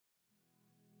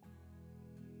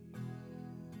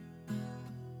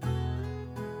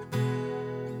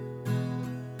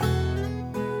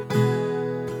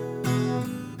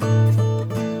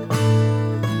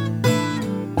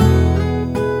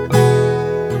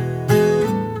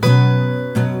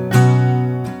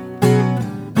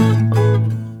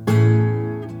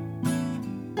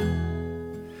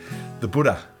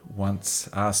Buddha once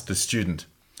asked a student,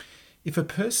 if a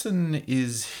person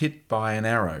is hit by an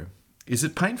arrow, is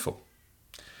it painful?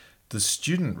 The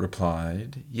student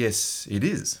replied, yes, it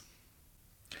is.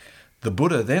 The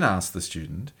Buddha then asked the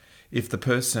student, if the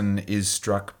person is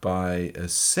struck by a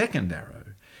second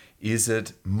arrow, is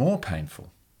it more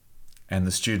painful? And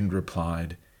the student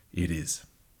replied, it is.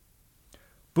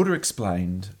 Buddha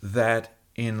explained that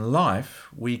in life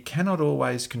we cannot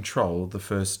always control the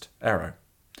first arrow.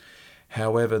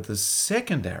 However, the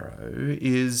second arrow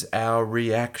is our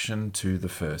reaction to the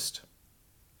first.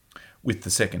 With the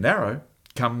second arrow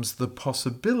comes the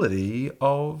possibility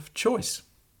of choice.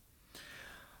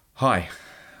 Hi,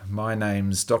 my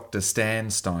name's Dr. Stan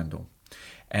Steindl,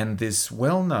 and this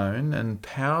well-known and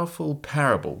powerful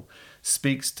parable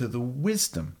speaks to the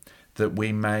wisdom that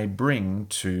we may bring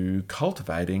to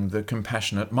cultivating the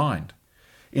compassionate mind.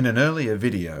 In an earlier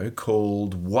video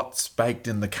called What's Baked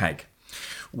in the Cake,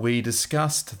 we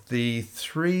discussed the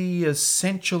 3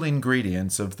 essential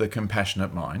ingredients of the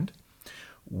compassionate mind: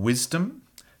 wisdom,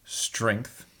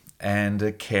 strength, and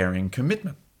a caring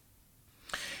commitment.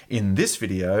 In this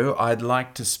video, I'd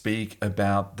like to speak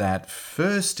about that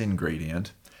first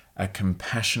ingredient, a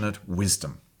compassionate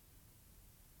wisdom.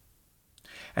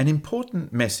 An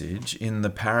important message in the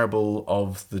parable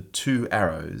of the 2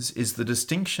 arrows is the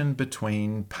distinction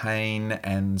between pain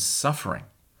and suffering.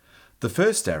 The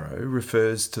first arrow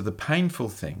refers to the painful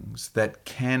things that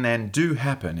can and do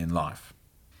happen in life.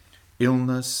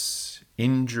 Illness,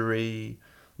 injury,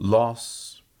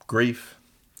 loss, grief.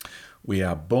 We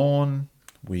are born,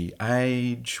 we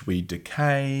age, we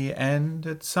decay, and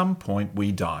at some point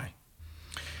we die.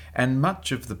 And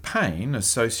much of the pain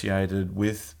associated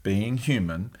with being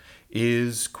human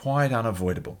is quite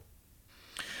unavoidable.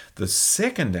 The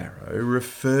second arrow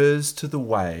refers to the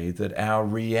way that our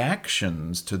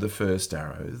reactions to the first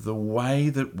arrow, the way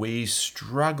that we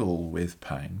struggle with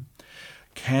pain,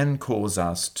 can cause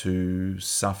us to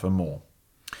suffer more.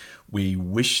 We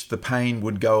wish the pain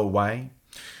would go away.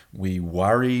 We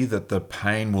worry that the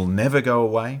pain will never go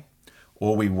away,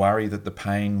 or we worry that the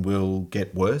pain will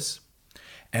get worse.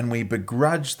 And we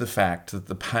begrudge the fact that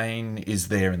the pain is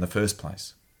there in the first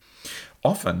place.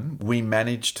 Often we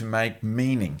manage to make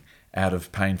meaning out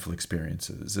of painful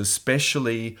experiences,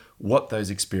 especially what those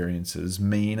experiences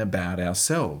mean about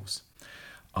ourselves.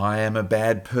 I am a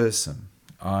bad person.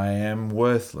 I am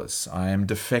worthless. I am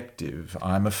defective.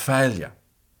 I'm a failure.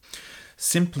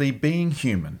 Simply being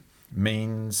human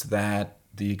means that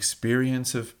the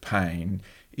experience of pain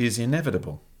is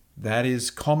inevitable. That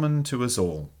is common to us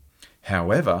all.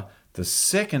 However, the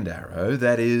second arrow,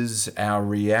 that is our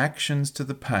reactions to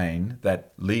the pain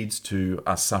that leads to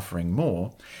us suffering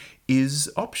more, is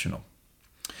optional.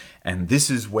 And this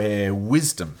is where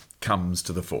wisdom comes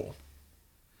to the fore.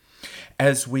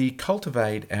 As we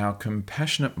cultivate our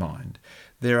compassionate mind,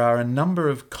 there are a number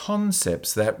of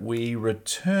concepts that we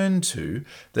return to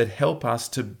that help us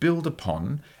to build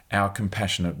upon our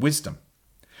compassionate wisdom.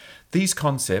 These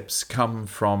concepts come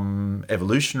from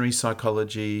evolutionary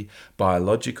psychology,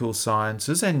 biological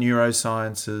sciences and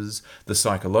neurosciences, the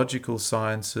psychological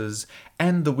sciences,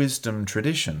 and the wisdom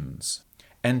traditions.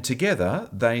 And together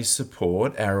they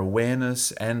support our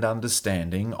awareness and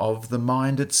understanding of the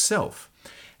mind itself,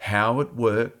 how it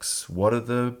works, what are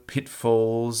the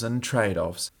pitfalls and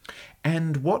trade-offs,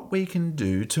 and what we can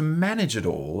do to manage it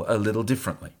all a little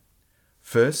differently.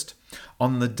 First,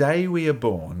 on the day we are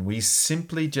born, we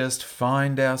simply just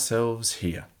find ourselves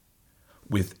here,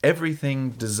 with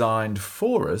everything designed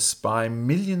for us by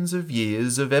millions of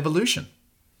years of evolution.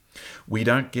 We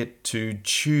don't get to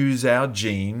choose our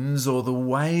genes or the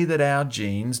way that our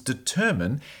genes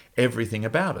determine everything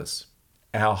about us.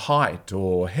 Our height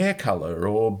or hair color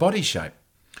or body shape,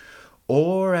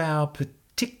 or our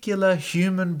particular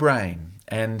human brain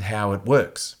and how it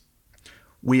works.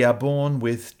 We are born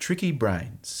with tricky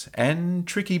brains and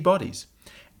tricky bodies,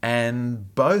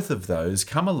 and both of those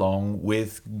come along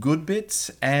with good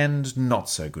bits and not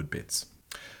so good bits.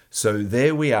 So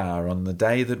there we are on the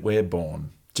day that we're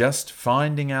born, just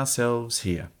finding ourselves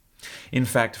here. In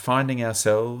fact, finding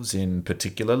ourselves in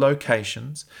particular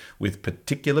locations with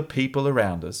particular people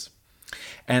around us,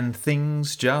 and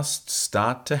things just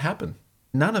start to happen.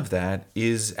 None of that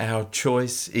is our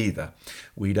choice either.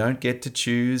 We don't get to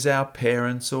choose our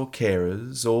parents or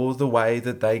carers or the way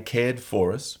that they cared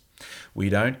for us. We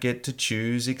don't get to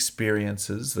choose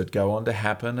experiences that go on to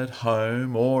happen at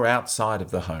home or outside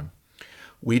of the home.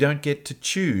 We don't get to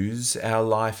choose our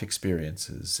life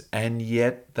experiences, and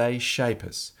yet they shape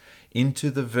us into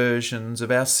the versions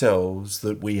of ourselves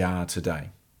that we are today.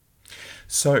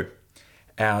 So,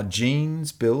 our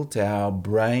genes built our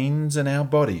brains and our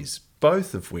bodies,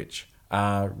 both of which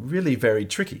are really very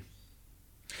tricky.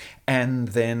 And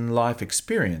then life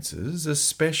experiences,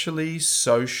 especially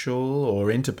social or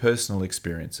interpersonal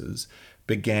experiences,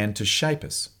 began to shape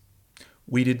us.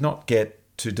 We did not get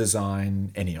to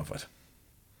design any of it.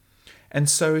 And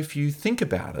so if you think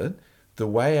about it, the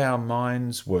way our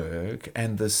minds work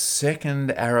and the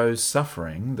second arrow's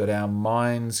suffering that our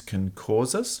minds can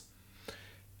cause us,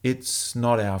 it's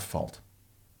not our fault.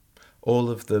 All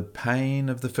of the pain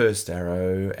of the first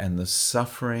arrow and the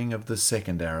suffering of the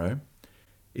second arrow,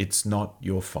 it's not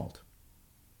your fault.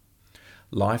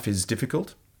 Life is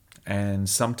difficult, and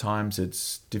sometimes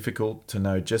it's difficult to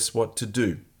know just what to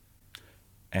do,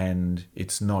 and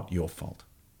it's not your fault.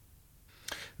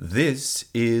 This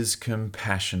is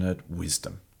compassionate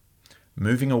wisdom,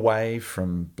 moving away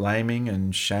from blaming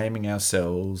and shaming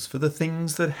ourselves for the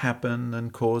things that happen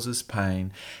and cause us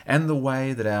pain and the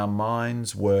way that our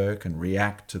minds work and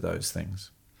react to those things,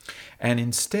 and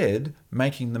instead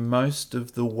making the most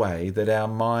of the way that our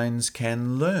minds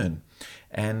can learn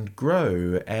and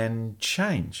grow and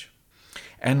change.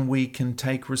 And we can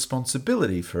take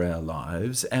responsibility for our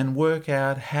lives and work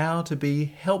out how to be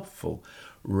helpful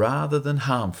rather than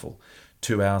harmful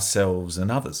to ourselves and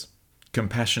others.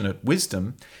 Compassionate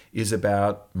wisdom is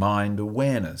about mind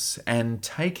awareness and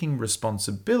taking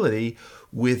responsibility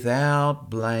without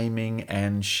blaming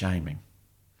and shaming.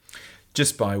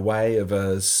 Just by way of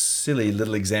a silly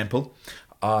little example,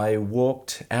 I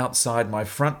walked outside my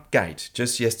front gate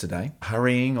just yesterday,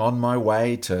 hurrying on my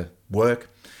way to work,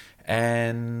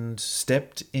 and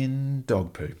stepped in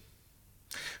dog poo.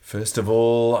 First of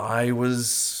all, I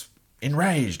was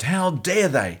enraged. How dare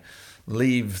they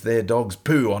leave their dog's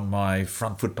poo on my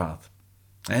front footpath?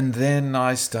 And then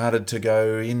I started to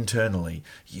go internally.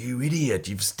 You idiot,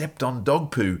 you've stepped on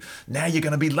dog poo. Now you're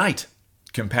going to be late.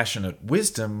 Compassionate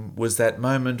wisdom was that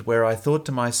moment where I thought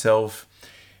to myself,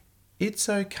 it's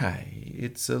okay.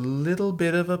 It's a little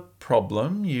bit of a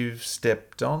problem. You've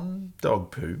stepped on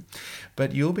dog poo,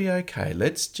 but you'll be okay.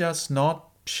 Let's just not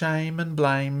shame and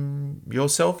blame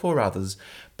yourself or others,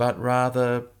 but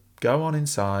rather go on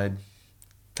inside,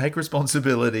 take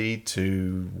responsibility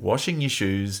to washing your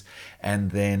shoes,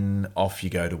 and then off you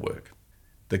go to work.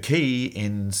 The key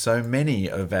in so many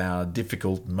of our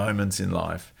difficult moments in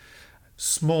life,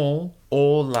 small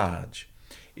or large,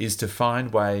 is to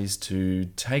find ways to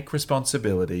take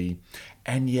responsibility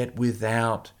and yet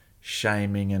without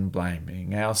shaming and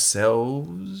blaming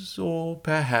ourselves or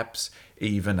perhaps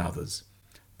even others.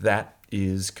 That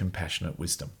is compassionate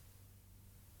wisdom.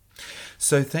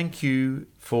 So thank you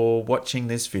for watching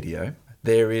this video.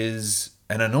 There is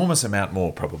an enormous amount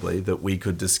more probably that we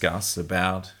could discuss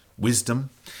about wisdom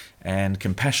and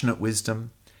compassionate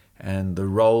wisdom and the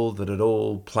role that it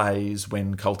all plays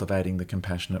when cultivating the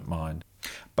compassionate mind.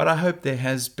 But I hope there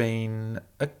has been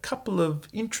a couple of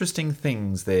interesting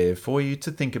things there for you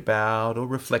to think about or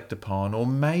reflect upon or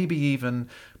maybe even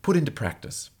put into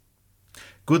practice.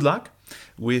 Good luck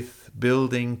with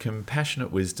building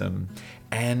compassionate wisdom,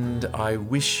 and I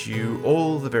wish you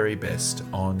all the very best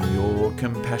on your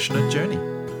compassionate journey.